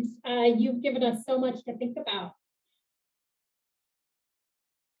 and you've given us so much to think about.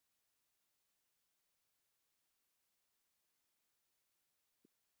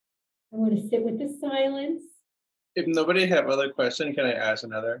 I want to sit with the silence. If nobody have other questions, can I ask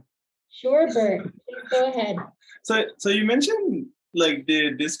another? Sure, Bert. Please go ahead. So you mentioned like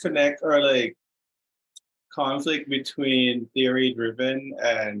the disconnect or like conflict between theory-driven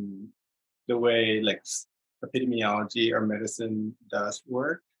and the way like epidemiology or medicine does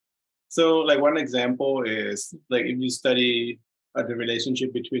work. So like one example is like if you study the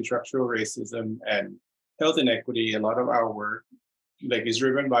relationship between structural racism and health inequity, a lot of our work like is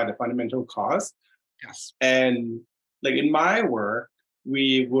driven by the fundamental cause. Yes. And like in my work,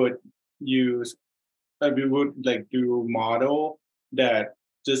 we would do model that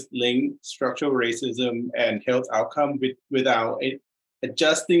just link structural racism and health outcome without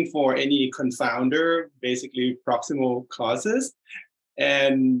adjusting for any confounder, basically proximal causes.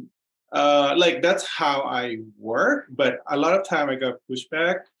 And that's how I work. But a lot of time I got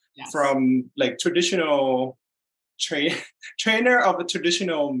pushback from like traditional trainer of a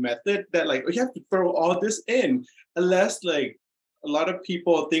traditional method that like, you have to throw all this in, unless like a lot of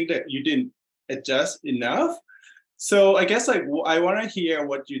people think that you didn't adjust enough. So I guess like I want to hear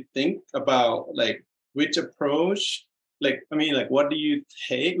what you think about like which approach, what do you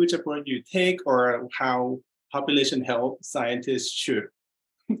take, which approach do you take, or how population health scientists should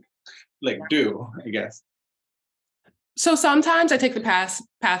do, I guess. So sometimes I take the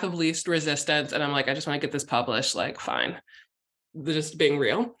path of least resistance, and I'm like, I just want to get this published, like, fine. Just being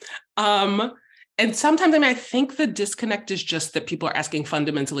real. And sometimes, I think the disconnect is just that people are asking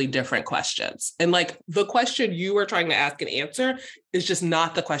fundamentally different questions. And like the question you are trying to ask and answer is just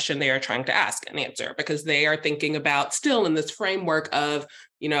not the question they are trying to ask and answer, because they are thinking about still in this framework of,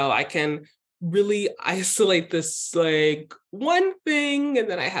 I can really isolate this like one thing, and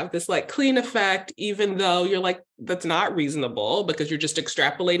then I have this like clean effect, even though you're like, that's not reasonable, because you're just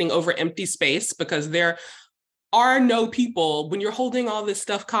extrapolating over empty space, because they're are no people when you're holding all this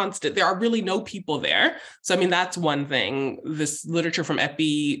stuff constant. There are really no people there. So, I mean, that's one thing. This literature from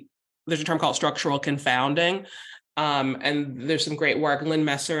Epi, there's a term called structural confounding. And there's some great work. Lynn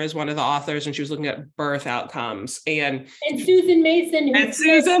Messer is one of the authors, and she was looking at birth outcomes. And Susan Mason.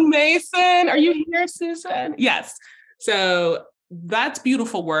 Susan Mason. Are you here, Susan? Yes. So that's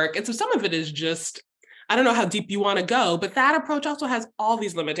beautiful work. And so some of it is just, I don't know how deep you want to go, but that approach also has all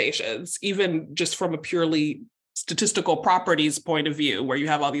these limitations, even just from a purely statistical properties point of view, where you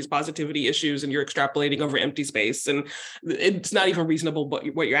have all these positivity issues and you're extrapolating over empty space. And it's not even reasonable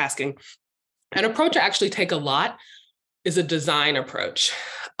what you're asking. An approach I actually take a lot is a design approach.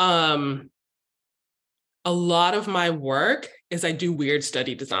 A lot of my work is I do weird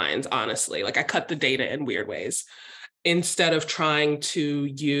study designs, honestly. Like I cut the data in weird ways. Instead of trying to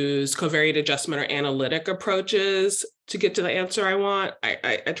use covariate adjustment or analytic approaches to get to the answer I want,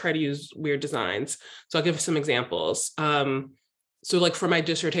 I try to use weird designs. So I'll give some examples. So like for my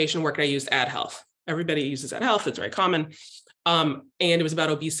dissertation work, I used ad health. Everybody uses ad health, it's very common. And it was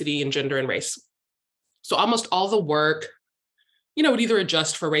about obesity and gender and race. So almost all the work, would either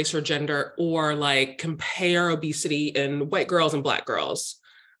adjust for race or gender or like compare obesity in white girls and Black girls,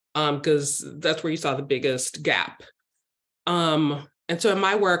 because that's where you saw the biggest gap. And so in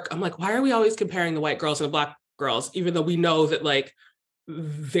my work, I'm like, why are we always comparing the white girls and the Black girls, even though we know that like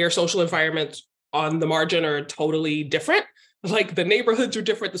their social environments on the margin are totally different? Like the neighborhoods are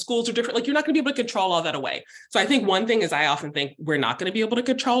different, the schools are different. Like you're not going to be able to control all that away. So I think one thing is I often think we're not going to be able to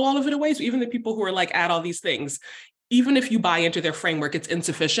control all of it away. So even the people who are like at all these things, even if you buy into their framework, it's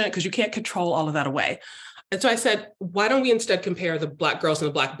insufficient because you can't control all of that away. And so I said, why don't we instead compare the Black girls and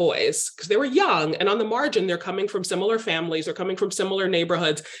the Black boys? Because they were young and on the margin, they're coming from similar families, they're coming from similar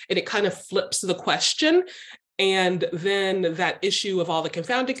neighborhoods, and it kind of flips the question. And then that issue of all the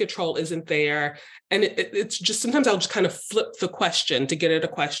confounding control isn't there. And it's just, sometimes I'll just kind of flip the question to get at a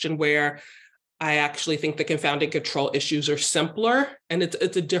question where I actually think the confounding control issues are simpler and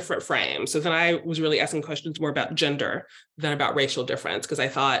it's a different frame. So then I was really asking questions more about gender than about racial difference, because I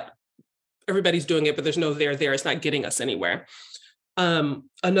thought everybody's doing it, but there's no there. It's not getting us anywhere.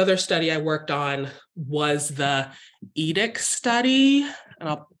 Another study I worked on was the EDIC study, and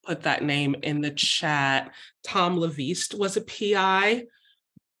I'll put that name in the chat. Tom Leviste was a PI.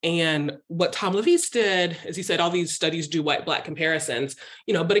 And what Tom Leviste did is he said, all these studies do white-Black comparisons,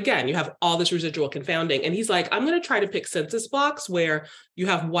 but again, you have all this residual confounding. And he's like, I'm going to try to pick census blocks where you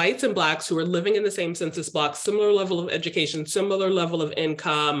have whites and Blacks who are living in the same census block, similar level of education, similar level of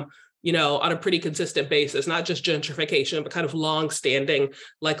income, on a pretty consistent basis, not just gentrification, but kind of long-standing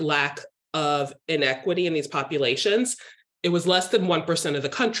like lack of inequity in these populations. It was less than 1% of the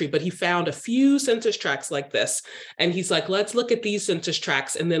country, but he found a few census tracts like this. And he's like, let's look at these census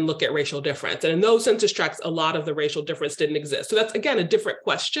tracts and then look at racial difference. And in those census tracts, a lot of the racial difference didn't exist. So that's, again, a different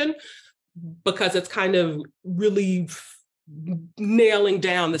question because it's kind of really nailing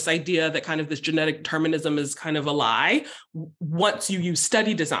down this idea that kind of this genetic determinism is kind of a lie once you use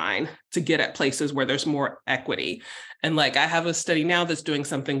study design to get at places where there's more equity. And like, I have a study now that's doing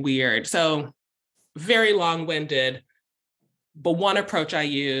something weird. So very long-winded, but one approach I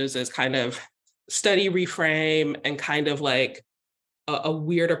use is kind of study reframe and kind of like a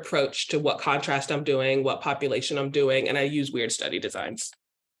weird approach to what contrast I'm doing, what population I'm doing, and I use weird study designs.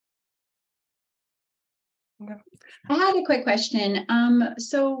 I had a quick question.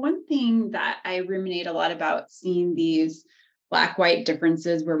 So one thing that I ruminate a lot about seeing these Black-white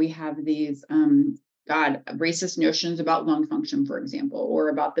differences where we have these, racist notions about lung function, for example, or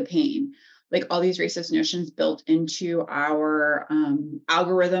about the pain, like all these racist notions built into our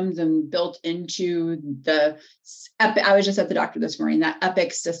algorithms and built into I was just at the doctor this morning, that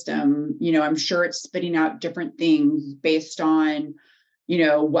EPIC system, I'm sure it's spitting out different things based on,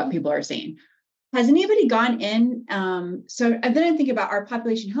 what people are saying. Has anybody gone in? So then I think about our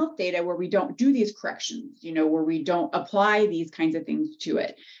population health data where we don't do these corrections, where we don't apply these kinds of things to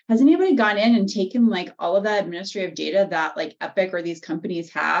it. Has anybody gone in and taken like all of that administrative data that like Epic or these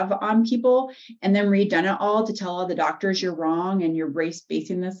companies have on people and then redone it all to tell all the doctors you're wrong and you're race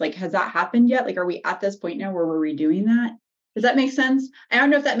basing this? Like, has that happened yet? Like, are we at this point now where we're redoing that? Does that make sense? I don't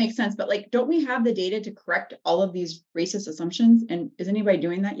know if that makes sense, but like, don't we have the data to correct all of these racist assumptions? And is anybody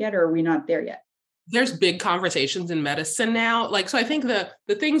doing that yet, or are we not there yet? There's big conversations in medicine now. Like, so I think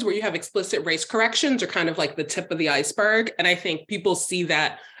the things where you have explicit race corrections are kind of like the tip of the iceberg. And I think people see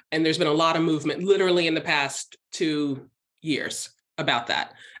that. And there's been a lot of movement literally in the past 2 years about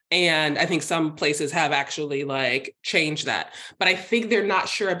that. And I think some places have actually like changed that, but I think they're not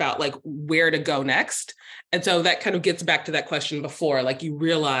sure about like where to go next. And so that kind of gets back to that question before, like you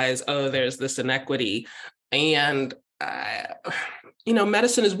realize, oh, there's this inequity. And,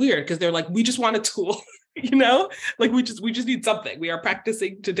 medicine is weird because they're like, we just want a tool, like we just need something. We are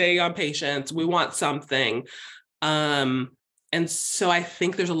practicing today on patients. We want something. And so I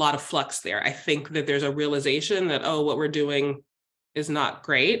think there's a lot of flux there. I think that there's a realization that, what we're doing is not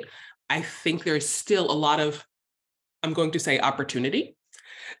great. I think there's still a lot of, I'm going to say, opportunity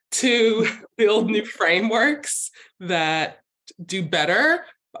to build new frameworks that do better.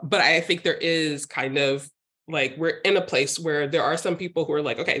 But I think there is kind of like, we're in a place where there are some people who are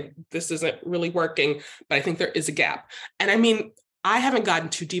like, okay, this isn't really working, but I think there is a gap. And I mean, I haven't gotten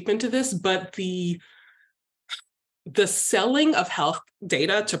too deep into this, but the selling of health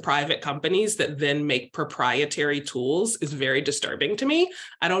data to private companies that then make proprietary tools is very disturbing to me.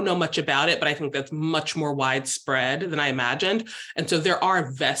 I don't know much about it, but I think that's much more widespread than I imagined. And so there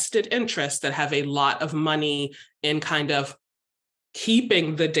are vested interests that have a lot of money in kind of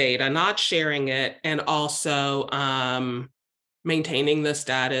keeping the data, not sharing it, and also maintaining the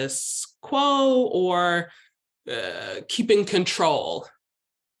status quo or keeping control.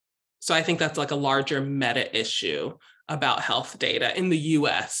 So I think that's like a larger meta issue about health data in the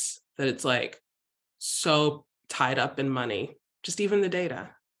US, that it's like so tied up in money, just even the data.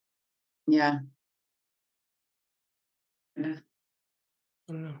 Yeah. I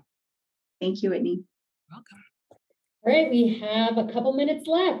don't know. Thank you, Whitney. Welcome. All right, we have a couple minutes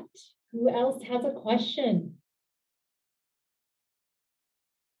left. Who else has a question?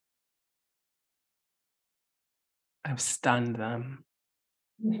 I've stunned them.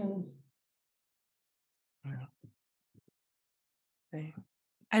 You have.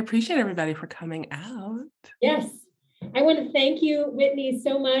 I appreciate everybody for coming out. Yes. I want to thank you, Whitney,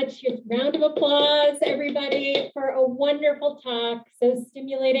 so much. Your round of applause, everybody, for a wonderful talk. So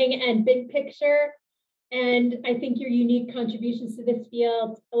stimulating and big picture. And I think your unique contributions to this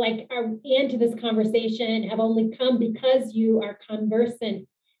field, and to this conversation, have only come because you are conversant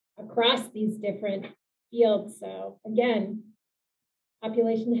across these different fields. So again,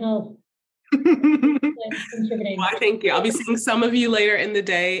 population health. Contributing. Well, thank you. I'll be seeing some of you later in the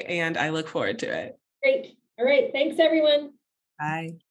day, and I look forward to it. Great. All right. Thanks, everyone. Bye.